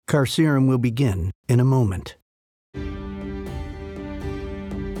Carcerum will begin in a moment.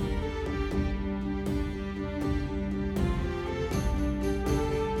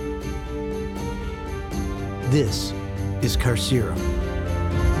 This is Carcerum.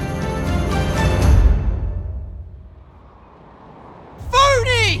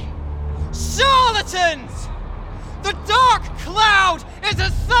 Phony! Charlatans! The dark cloud is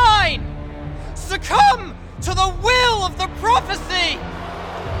a sign! Succumb to the will of the prophecy!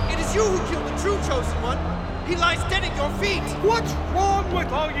 It is you who killed the true chosen one. He lies dead at your feet. What's wrong with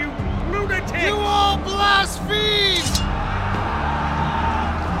all you lunatics? You all blaspheme!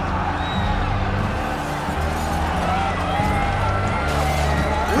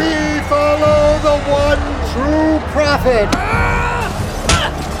 We follow the one true prophet.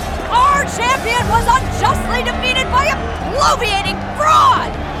 Our champion was unjustly defeated by a bloviating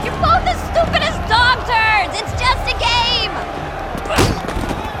fraud! You're both as stupid as dog turds! It's just a game!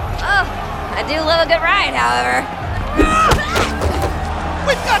 Oh, I do love a good ride, however.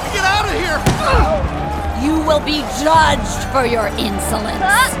 We've got to get out of here! You will be judged for your insolence.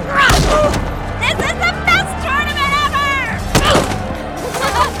 This is the best tournament ever!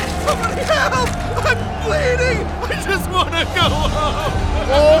 Somebody help! I'm bleeding! I just want to go home!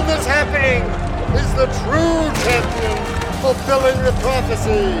 All that's happening is the true champion fulfilling the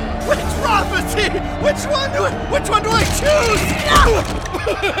prophecy. Which prophecy? Which one do I choose?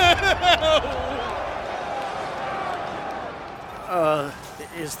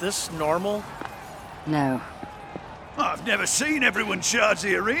 Is this normal? No. I've never seen everyone charge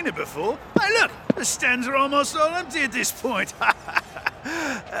the arena before. Hey, look, the stands are almost all empty at this point.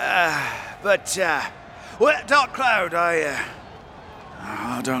 Well, Dark Cloud,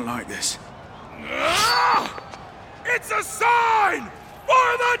 I don't like this. It's a sign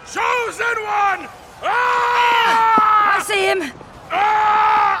for the chosen one! I see him.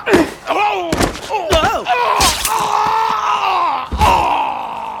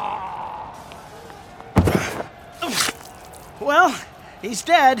 Well, he's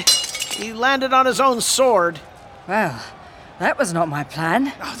dead. He landed on his own sword. Well, that was not my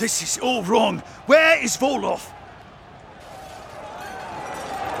plan. Oh, this is all wrong. Where is Volov?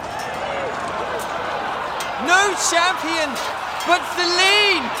 No champion but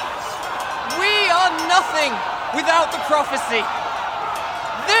Selene! We are nothing without the prophecy.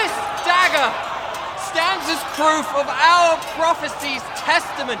 This dagger stands as proof of our prophecy's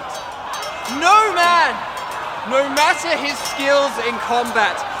testament. No man, no matter his skills in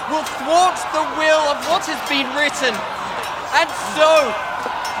combat, will thwart the will of what has been written. And so,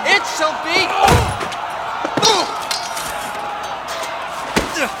 it shall be.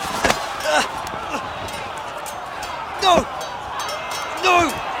 No,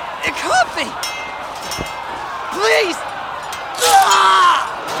 it can't be. Please.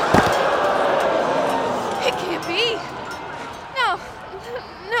 It can't be.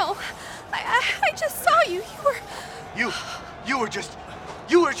 No. I just saw you. You were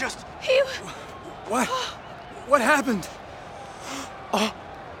just. He... What happened?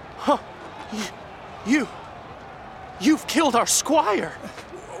 You've killed our squire.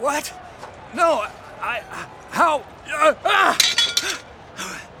 What? No, how?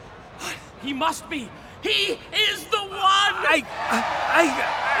 He must be. He is the one.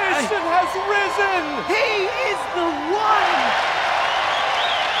 Ishtan has risen. He is the one.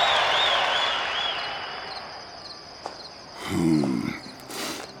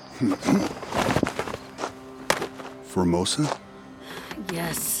 Formosa?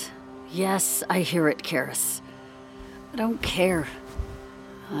 Yes, I hear it, Karis. I don't care.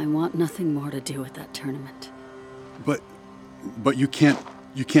 I want nothing more to do with that tournament. But you can't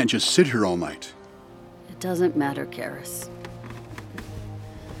just sit here all night. It doesn't matter, Karis.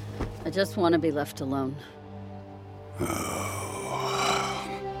 I just want to be left alone.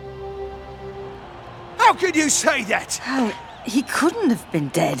 How could you say that? How? He couldn't have been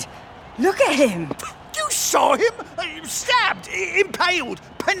dead. Look at him! You saw him? Stabbed, impaled,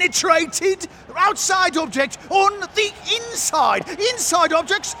 penetrated, outside object on the inside, inside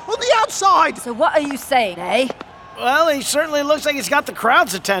objects on the outside. So what are you saying, eh? Well, he certainly looks like he's got the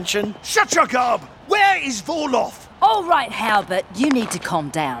crowd's attention. Shut your gob! Where is Volov? All right, Halbert, you need to calm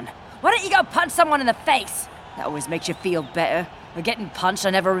down. Why don't you go punch someone in the face? That always makes you feel better. Or getting punched, I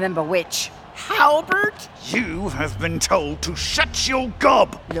never remember which. Halbert? You have been told to shut your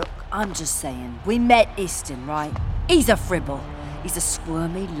gob. Look, I'm just saying, we met Ishtan, right? He's a fribble. He's a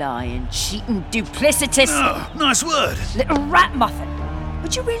squirmy, lying, cheating, duplicitous... Oh, nice word. Little rat muffin.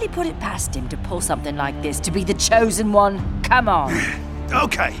 Would you really put it past him to pull something like this, to be the chosen one? Come on.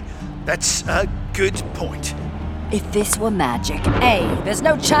 Okay, that's a good point. If this were magic, A, there's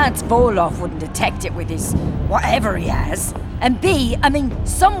no chance Vorloff wouldn't detect it with his whatever he has. And B, I mean,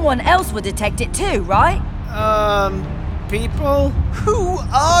 someone else would detect it too, right? People? Who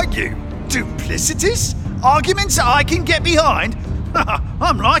are you? Duplicities? Arguments I can get behind?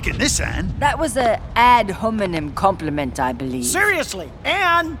 I'm liking this, Anne. That was a ad hominem compliment, I believe. Seriously,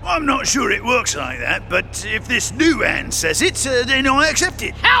 Anne? I'm not sure it works like that, but if this new Anne says it, then I accept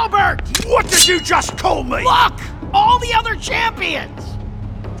it. Albert! What did you just call me? Look! All the other champions!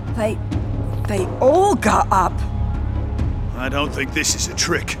 They all got up. I don't think this is a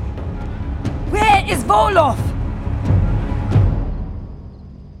trick. Where is Vorloff?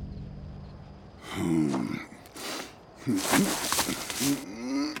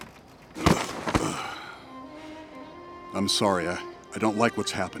 I'm sorry, I don't like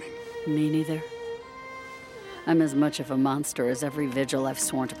what's happening. Me neither. I'm as much of a monster as every vigil I've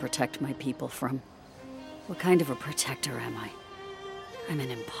sworn to protect my people from. What kind of a protector am I? I'm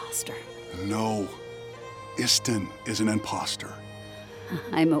an imposter. No. Isten is an imposter.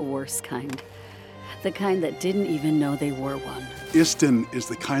 I'm a worse kind. The kind that didn't even know they were one. Isten is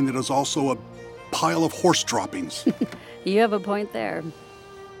the kind that is also a pile of horse droppings. You have a point there.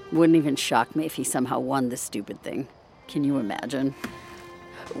 Wouldn't even shock me if he somehow won this stupid thing. Can you imagine?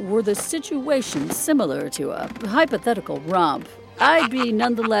 Were the situation similar to a hypothetical romp, I'd be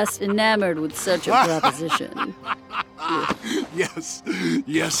nonetheless enamored with such a proposition.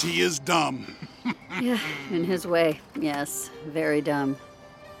 Yes, he is dumb. Yeah, in his way, yes. Very dumb.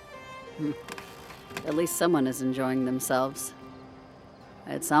 At least someone is enjoying themselves.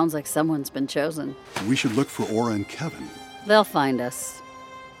 It sounds like someone's been chosen. We should look for Aura and Kevin. They'll find us.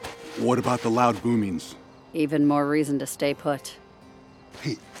 What about the loud boomings? Even more reason to stay put.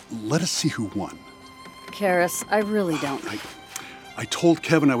 Hey, let us see who won. Karis, I really don't... I told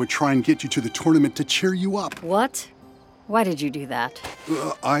Kevin I would try and get you to the tournament to cheer you up. What? Why did you do that?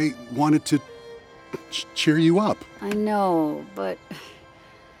 I wanted to cheer you up. I know, but...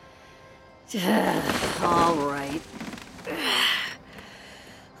 All right.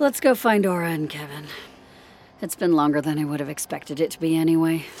 Let's go find Aura and Kevin. It's been longer than I would have expected it to be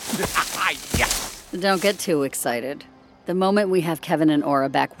anyway. Yes! Don't get too excited. The moment we have Kevin and Aura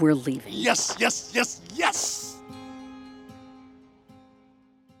back, we're leaving. Yes!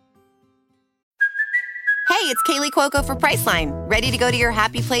 Hey, it's Kaylee Cuoco for Priceline. Ready to go to your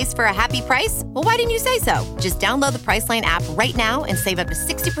happy place for a happy price? Well, why didn't you say so? Just download the Priceline app right now and save up to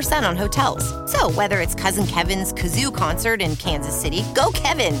 60% on hotels. So whether it's Cousin Kevin's Kazoo Concert in Kansas City, go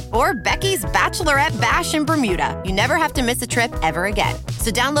Kevin, or Becky's Bachelorette Bash in Bermuda, you never have to miss a trip ever again.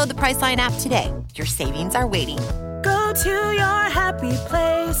 So download the Priceline app today. Your savings are waiting. Go to your happy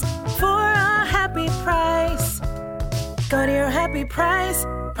place for a happy price. Go to your happy price,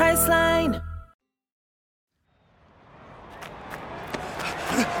 Priceline.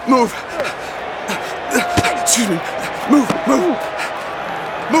 Move! Excuse me. Move!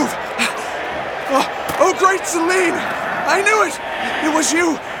 Oh, great, Celine! I knew it! It was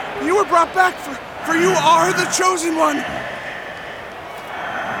you! You were brought back for you are the chosen one!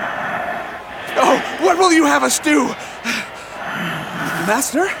 Oh, what will you have us do?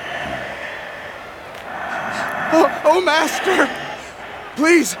 Master? Oh, Master!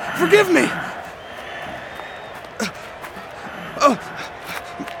 Please, forgive me!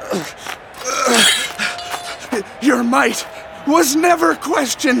 Your might was never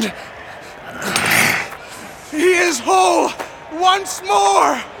questioned. He is whole once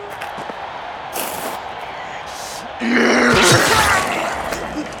more!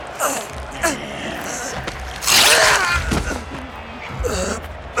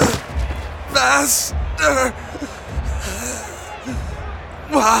 Master!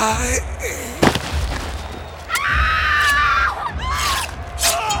 Why?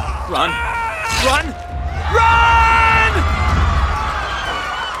 Run! Run!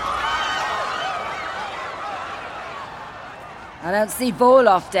 I don't see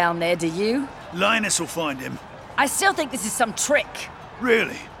Vorloff down there, do you? Linus will find him. I still think this is some trick.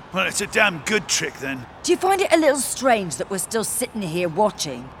 Really? Well, it's a damn good trick then. Do you find it a little strange that we're still sitting here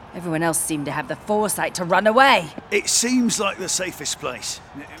watching? Everyone else seemed to have the foresight to run away. It seems like the safest place.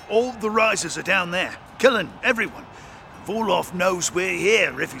 All the risers are down there, killing everyone. Vorloff knows we're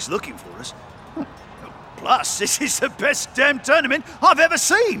here if he's looking for us. Plus, this is the best damn tournament I've ever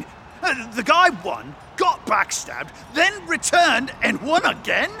seen. The guy won, got backstabbed, then returned and won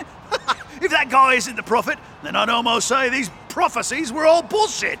again? If that guy isn't the prophet, then I'd almost say these prophecies were all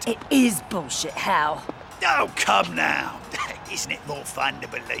bullshit. It is bullshit, Hal. Oh, come now. Isn't it more fun to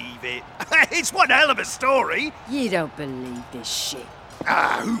believe it? It's one hell of a story. You don't believe this shit.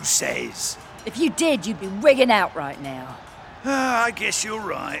 Who says? If you did, you'd be wigging out right now. I guess you're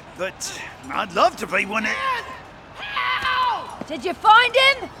right, but I'd love to be one of... Did you find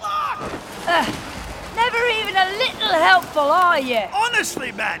him? Never even a little helpful, are you?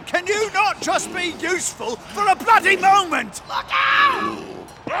 Honestly, man, can you not just be useful for a bloody moment? Look out!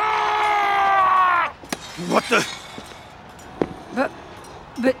 What the...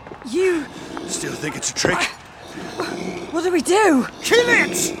 But you... Still think it's a trick? What do we do? Kill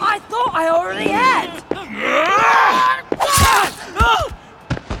it! I thought I already had!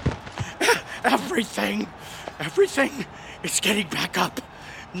 Everything is getting back up.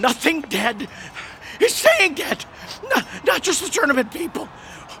 Nothing dead is staying dead. Not just the tournament people.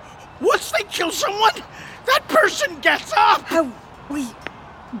 Once they kill someone, that person gets up.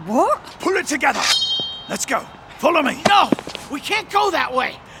 What? Pull it together. Let's go. Follow me. No, we can't go that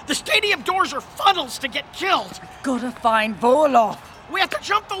way. The stadium doors are funnels to get killed. Gotta find Vorloff. We have to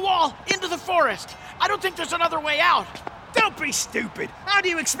jump the wall into the forest. I don't think there's another way out. Don't be stupid. How do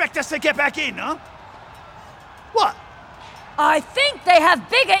you expect us to get back in, huh? What? I think they have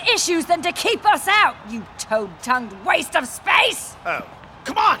bigger issues than to keep us out, you toad-tongued waste of space! Oh.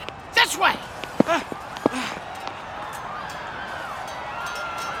 Come on, this way! Help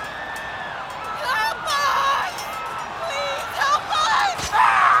us! Please help us!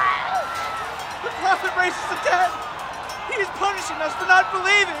 The prophet raises the dead! He is punishing us for not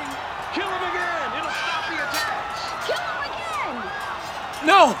believing! Kill him again! It'll stop the attacks! Kill him again!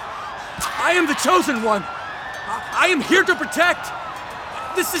 No! I am the chosen one! I am here to protect!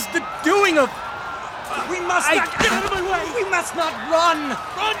 This is the doing of... We must not... Get out of my way! We must not run!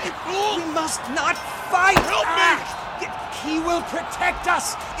 Run, you fool! We must not fight! Help me! He will protect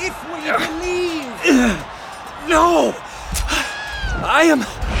us if we believe! No! I am...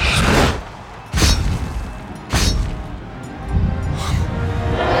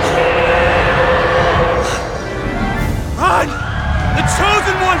 Run! The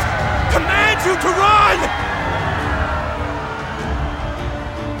chosen one commands you to run!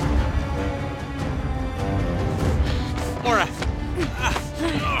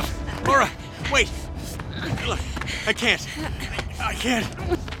 Laura, wait! Look, I can't.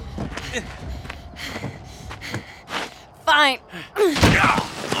 Fine.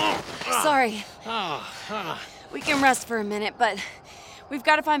 Sorry. We can rest for a minute, but we've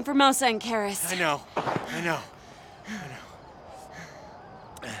got to find Formosa and Karis. I know.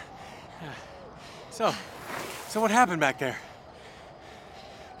 So what happened back there?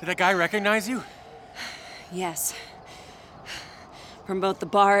 Did that guy recognize you? Yes. From both the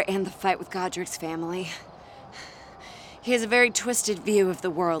bar and the fight with Godric's family. He has a very twisted view of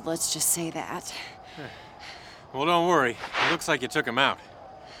the world, let's just say that. Well, don't worry. It looks like you took him out.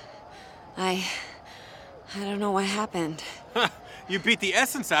 I don't know what happened. You beat the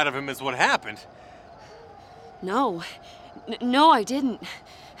essence out of him is what happened. No. No, I didn't.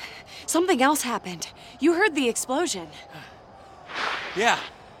 Something else happened. You heard the explosion. Yeah.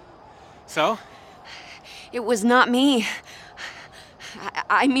 So? It was not me.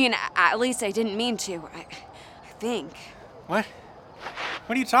 I mean, at least I didn't mean to. I think. What?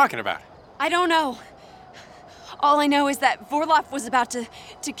 What are you talking about? I don't know. All I know is that Vorloff was about to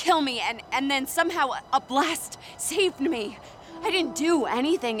kill me, and then somehow a blast saved me. I didn't do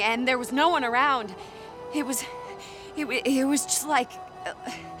anything, and there was no one around. It was just like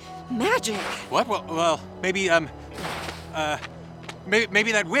magic. What? Well, maybe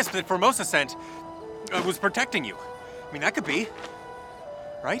maybe that wisp that Formosa sent was protecting you. I mean, that could be,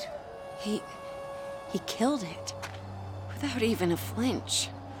 right? He killed it without even a flinch.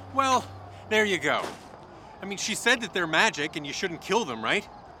 Well, there you go. I mean, she said that they're magic and you shouldn't kill them, right?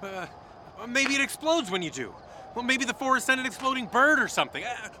 Maybe it explodes when you do. Well, maybe the forest sent an exploding bird or something.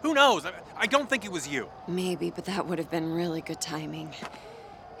 Who knows? I don't think it was you. Maybe, but that would have been really good timing.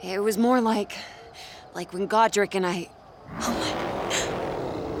 It was more like when Godric and I...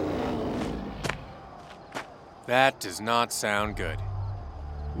 That does not sound good.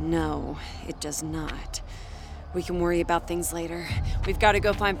 No, it does not. We can worry about things later. We've got to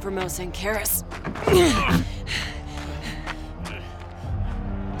go find Formosa and Karis.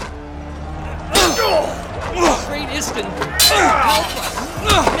 Great Istin, help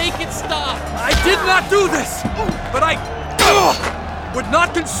us! Make it stop! I did not do this! But I would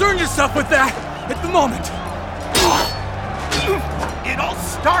not concern yourself with that at the moment. It all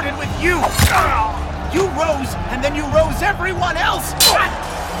started with you! You rose, and then you rose everyone else!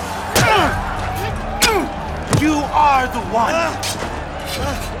 You are the one!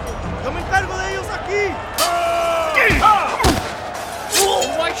 Yo me encargo de ellos aquí!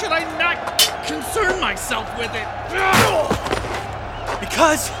 Why should I not concern myself with it?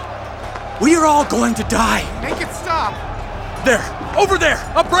 Because We are all going to die. Make it stop! There! Over there!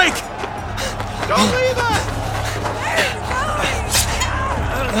 A break! Don't leave us!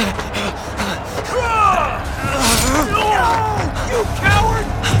 You coward!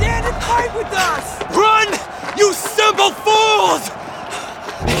 Stand and fight with us! Run! You simple fools!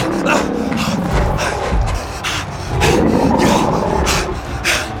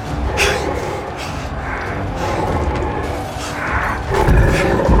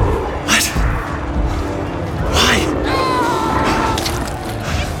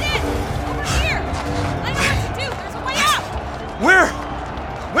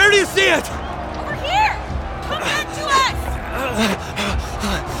 Where do you see it? Over here! Come back to us!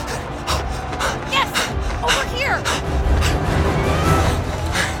 Yes! Over here!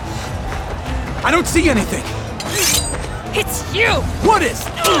 I don't see anything. It's you! What is?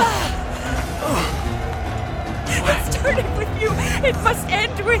 It started with you. It must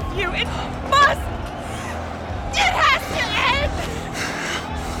end with you. It must! It has to end!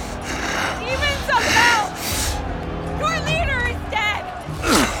 Demons of hell! Your leader is dead!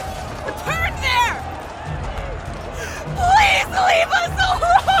 Return there! Please leave us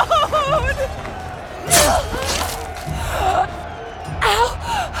alone! Ow!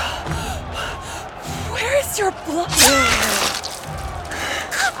 Where is your blood?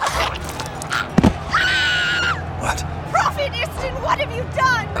 What? Prophet Istin, what have you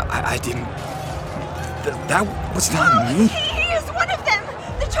done? I didn't... That was not me. He is one of them!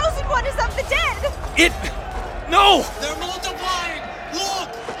 The chosen one is of the dead! It... No! They're multiplying! Look!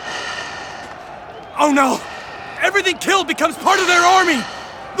 Oh no! Everything killed becomes part of their army!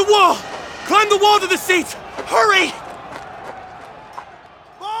 The wall! Climb the wall to the seats! Hurry!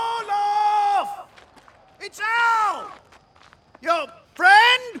 Vorloff! It's Al! Your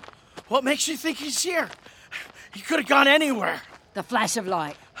friend? What makes you think he's here? He could have gone anywhere. The flash of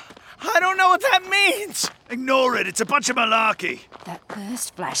light. I don't know what that means. Ignore it, it's a bunch of malarkey. That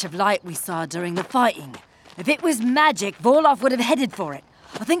first flash of light we saw during the fighting. If it was magic, Vorloff would have headed for it.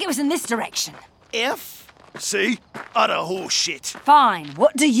 I think it was in this direction. If? See? Utter horseshit. Fine.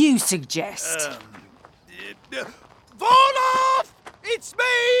 What do you suggest? Vorloff! It's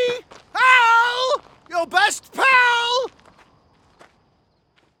me! Al! Your best pal!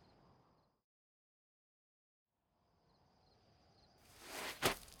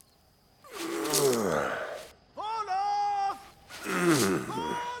 Vorloff! Vorloff!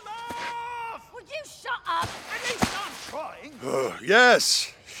 Will you shut up? At least I'm trying.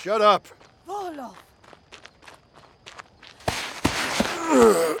 Yes, shut up. Vorloff.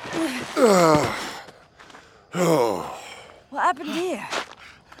 What happened here?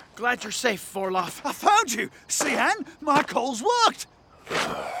 Glad you're safe, Vorloff. I found you. See, Anne? My calls worked.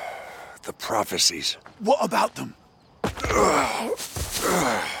 The prophecies. What about them?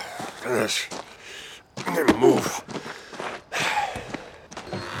 Yes. Move.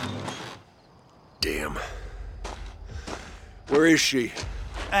 Damn. Where is she?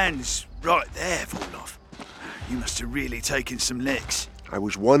 Anne's right there, Vorloff. You must have really taken some licks. I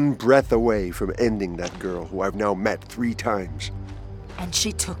was one breath away from ending that girl who I've now met 3 times. And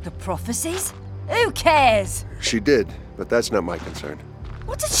she took the prophecies? Who cares? She did, but that's not my concern.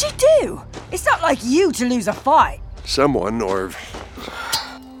 What did she do? It's not like you to lose a fight. Someone, or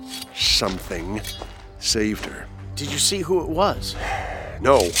something, saved her. Did you see who it was?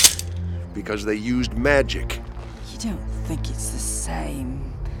 No, because they used magic. You don't think it's the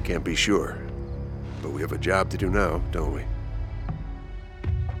same? Can't be sure. But we have a job to do now, don't we?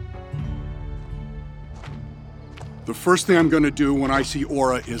 The first thing I'm gonna do when I see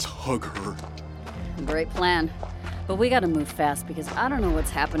Aura is hug her. Great plan. But we gotta move fast because I don't know what's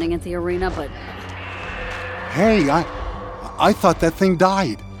happening at the arena, but... Hey, I thought that thing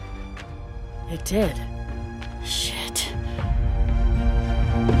died. It did. Shit.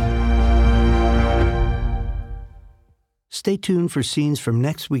 Stay tuned for scenes from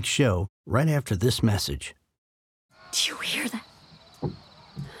next week's show right after this message. Do you hear that?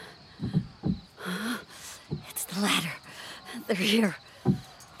 It's the ladder. They're here.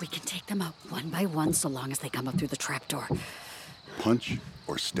 We can take them out one by one so long as they come up through the trapdoor. Punch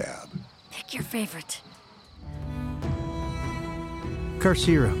or stab? Pick your favorite.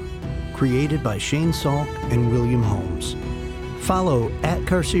 Carcerum, created by Shane Salk and William Holmes. Follow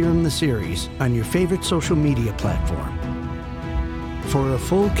 @Carcerum the series on your favorite social media platform. For a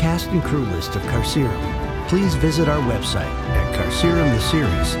full cast and crew list of Carcerum, please visit our website at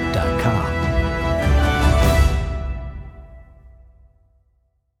carcerumtheseries.com.